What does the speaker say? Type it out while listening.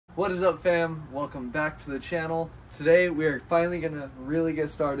What is up, fam? Welcome back to the channel. Today we are finally gonna really get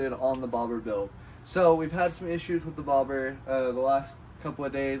started on the bobber build. So we've had some issues with the bobber the last couple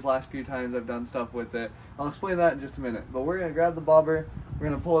of days, last few times I've done stuff with it. I'll explain that in just a minute. But we're gonna grab the bobber, we're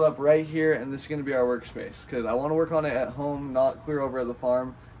gonna pull it up right here, and this is gonna be our workspace because I want to work on it at home, not clear over at the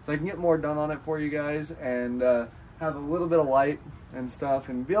farm, so I can get more done on it for you guys and have a little bit of light and stuff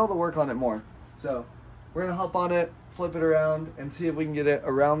and be able to work on it more. So we're gonna hop on it, flip it around, and see if we can get it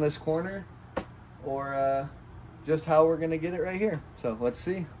around this corner or just how we're gonna get it right here. So let's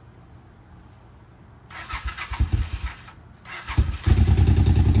see.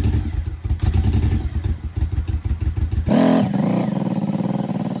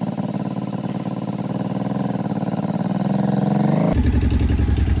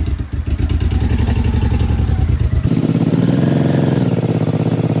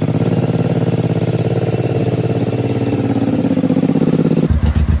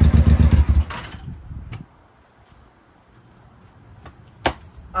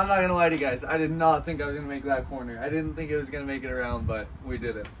 I'm not gonna lie to you guys, I did not think I was gonna make that corner. I didn't think it was gonna make it around, but we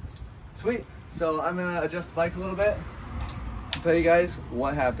did it. Sweet. So I'm gonna adjust the bike a little bit to tell you guys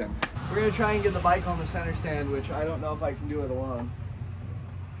what happened. We're gonna try and get the bike on the center stand, which I don't know if I can do it alone.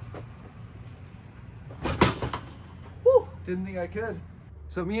 Woo! Didn't think I could.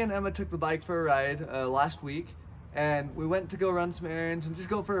 So me and Emma took the bike for a ride last week, and we went to go run some errands and just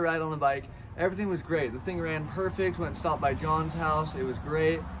go for a ride on the bike. Everything was great. The thing ran perfect. Went and stopped by John's house. It was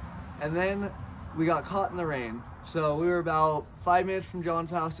great. And then we got caught in the rain. So we were about 5 minutes from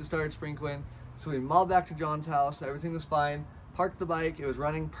John's house to start sprinkling. So we mobbed back to John's house. Everything was fine. Parked the bike. It was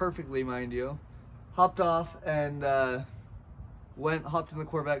running perfectly, mind you. Hopped off and hopped in the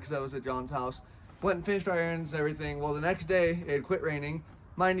Corvette because I was at John's house. Went and finished our errands and everything. Well, the next day it had quit raining.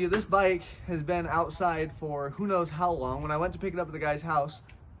 Mind you, this bike has been outside for who knows how long. When I went to pick it up at the guy's house,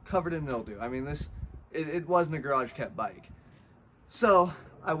 covered in mildew. I mean, it wasn't a garage kept bike. So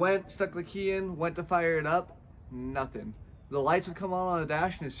I went, stuck the key in, went to fire it up, nothing. The lights would come on the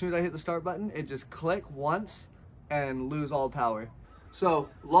dash, and as soon as I hit the start button, it just click once and lose all power. So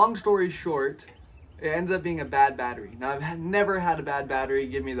long story short, it ended up being a bad battery. Now I've never had a bad battery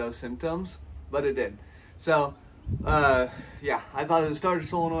give me those symptoms, but it did. So yeah, I thought it was a starter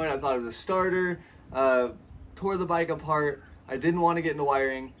solenoid, I thought it was a starter, tore the bike apart. I didn't want to get into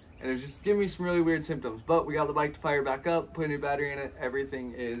wiring, and it was just giving me some really weird symptoms. But we got the bike to fire back up, put a new battery in it,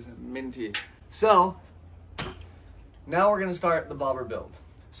 everything is minty. So now we're gonna start the bobber build.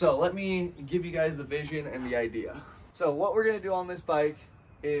 So let me give you guys the vision and the idea. So what we're gonna do on this bike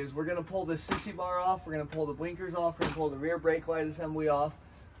is we're gonna pull this sissy bar off, we're gonna pull the blinkers off, we're gonna pull the rear brake light assembly off,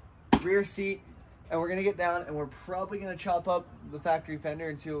 rear seat, and we're gonna get down and we're probably gonna chop up the factory fender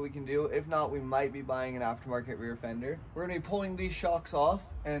and see what we can do. If not, we might be buying an aftermarket rear fender. We're gonna be pulling these shocks off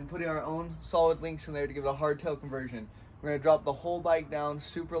and putting our own solid links in there to give it a hardtail conversion. We're gonna drop the whole bike down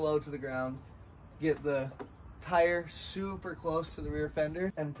super low to the ground, get the tire super close to the rear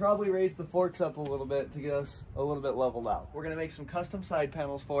fender, and probably raise the forks up a little bit to get us a little bit leveled out. We're gonna make some custom side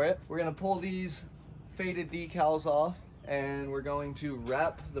panels for it. We're gonna pull these faded decals off, and we're going to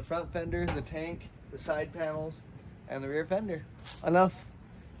wrap the front fender, the tank, the side panels, and the rear fender. Enough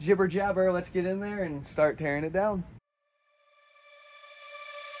jibber jabber, let's get in there and start tearing it down.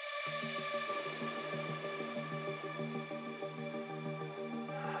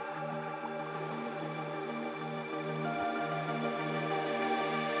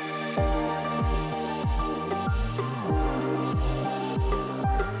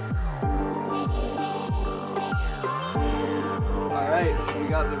 Alright, we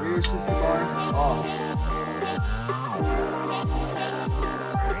got the rear system bar off.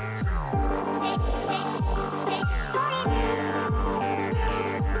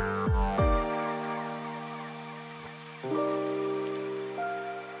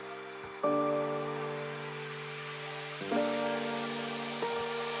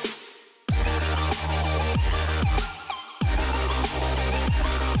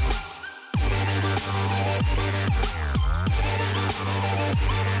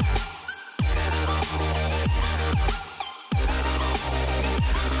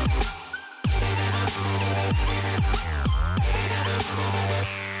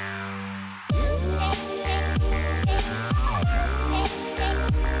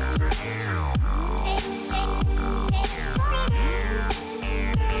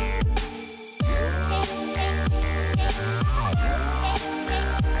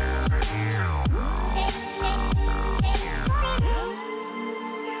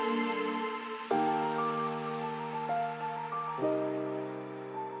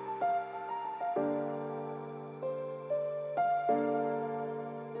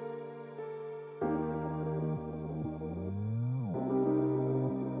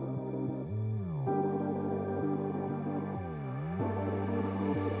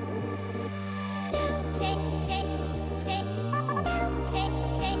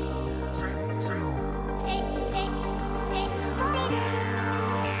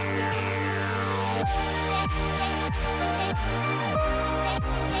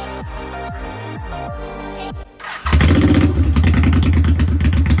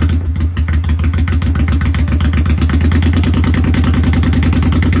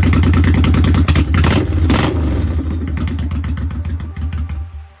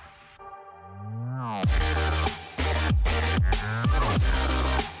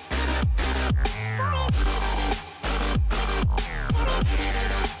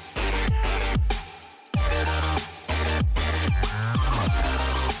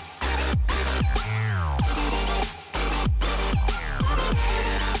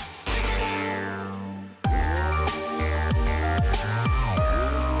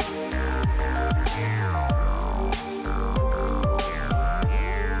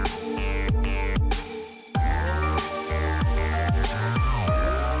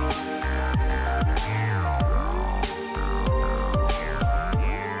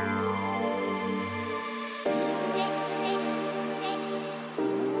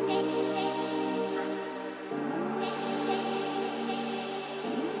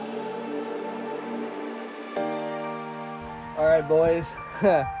 All right, boys.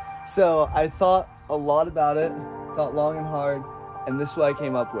 So I thought a lot about it, thought long and hard, and this is what I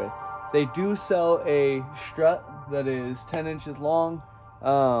came up with. They do sell a strut that is 10 inches long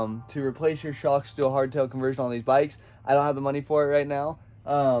to replace your shocks to do a hardtail conversion on these bikes. I don't have the money for it right now.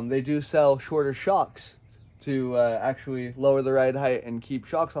 They do sell shorter shocks to actually lower the ride height and keep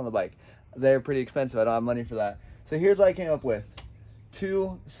shocks on the bike. They're pretty expensive. I don't have money for that. So here's what I came up with.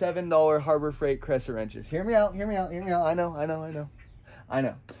 2 $7 Harbor Freight crescent wrenches. Hear me out, hear me out, hear me out. I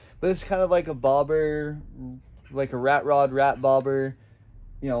know. But it's kind of like a bobber, like a rat rod, rat bobber,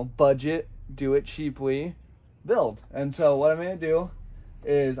 you know, budget, do it cheaply build. And so what I'm going to do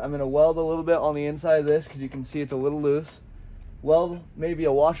is I'm going to weld a little bit on the inside of this because you can see it's a little loose. Weld maybe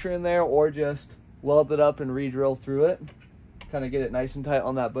a washer in there or just weld it up and re-drill through it. Kind of get it nice and tight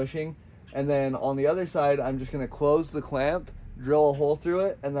on that bushing. And then on the other side, I'm just going to close the clamp, drill a hole through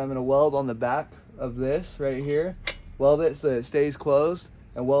it, and then I'm going to weld on the back of this right here. Weld it so that it stays closed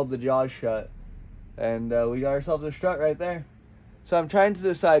and weld the jaws shut. And we got ourselves a strut right there. So I'm trying to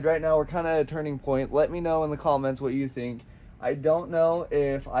decide right now. We're kind of at a turning point. Let me know in the comments what you think. I don't know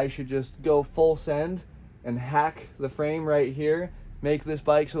if I should just go full send and hack the frame right here, make this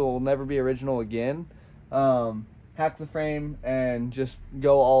bike so it will never be original again. Hack the frame and just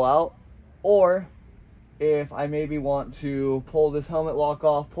go all out. Or if I maybe want to pull this helmet lock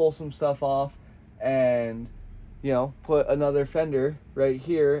off, pull some stuff off, and you know, put another fender right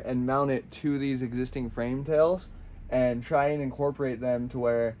here and mount it to these existing frame tails and try and incorporate them to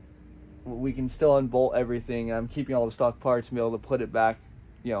where we can still unbolt everything. I'm keeping all the stock parts and be able to put it back,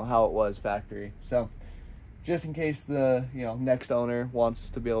 you know, how it was factory. So just in case the, you know, next owner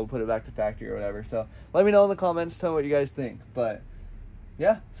wants to be able to put it back to factory or whatever. So let me know in the comments, tell me what you guys think. But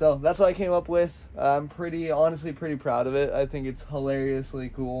yeah, so that's what I came up with. I'm honestly pretty proud of it. I think it's hilariously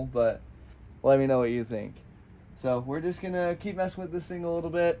cool, but let me know what you think. So we're just gonna keep messing with this thing a little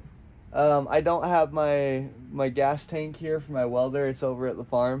bit. I don't have my gas tank here for my welder. It's over at the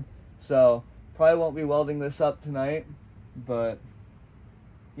farm. So probably won't be welding this up tonight, but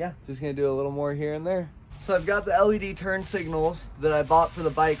yeah, just gonna do a little more here and there. So I've got the LED turn signals that I bought for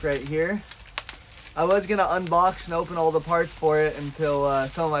the bike right here. I was gonna unbox and open all the parts for it until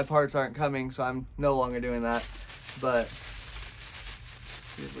some of my parts aren't coming, so I'm no longer doing that. But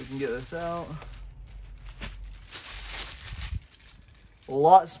see if we can get this out. A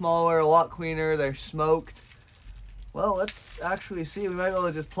lot smaller, a lot cleaner. They're smoked. Well, let's actually see. We might be able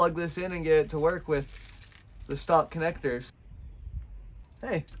to just plug this in and get it to work with the stock connectors.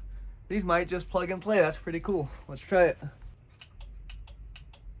 Hey, these might just plug and play. That's pretty cool. Let's try it.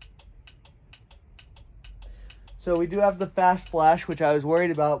 So we do have the fast flash, which I was worried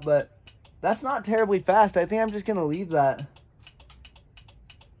about, but that's not terribly fast. I think I'm just gonna leave that.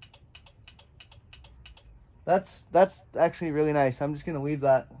 That's actually really nice. I'm just gonna leave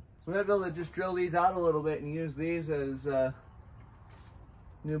that. We're gonna be able to just drill these out a little bit and use these as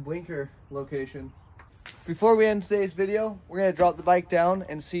new blinker location. Before we end today's video, we're gonna drop the bike down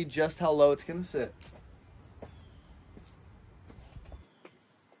and see just how low it's gonna sit.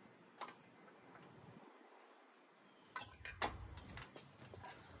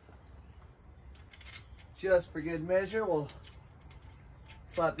 Just for good measure, we'll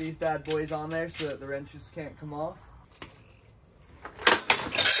slap these bad boys on there so that the wrenches can't come off.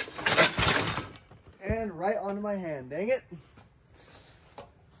 And right onto my hand, dang it.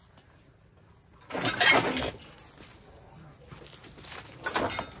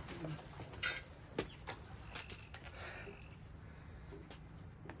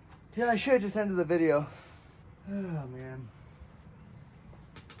 Yeah, I should have just ended the video. Oh, man.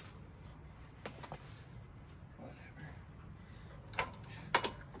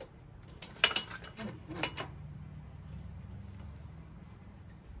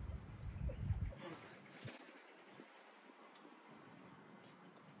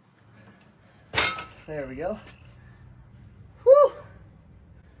 There we go. Whew!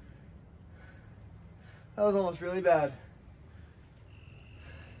 That was almost really bad.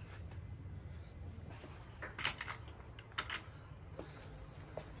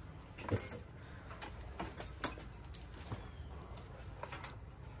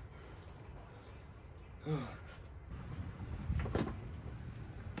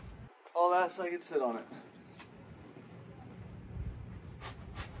 All that so I could sit on it.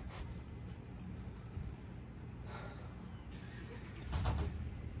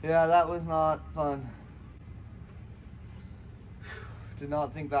 Yeah, that was not fun. Did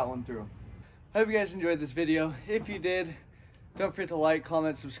not think that one through. I hope you guys enjoyed this video. If you did, don't forget to like,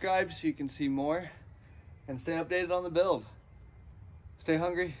 comment, subscribe so you can see more. And stay updated on the build. Stay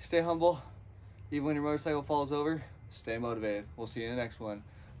hungry, stay humble. Even when your motorcycle falls over, stay motivated. We'll see you in the next one.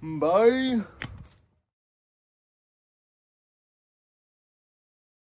 Bye.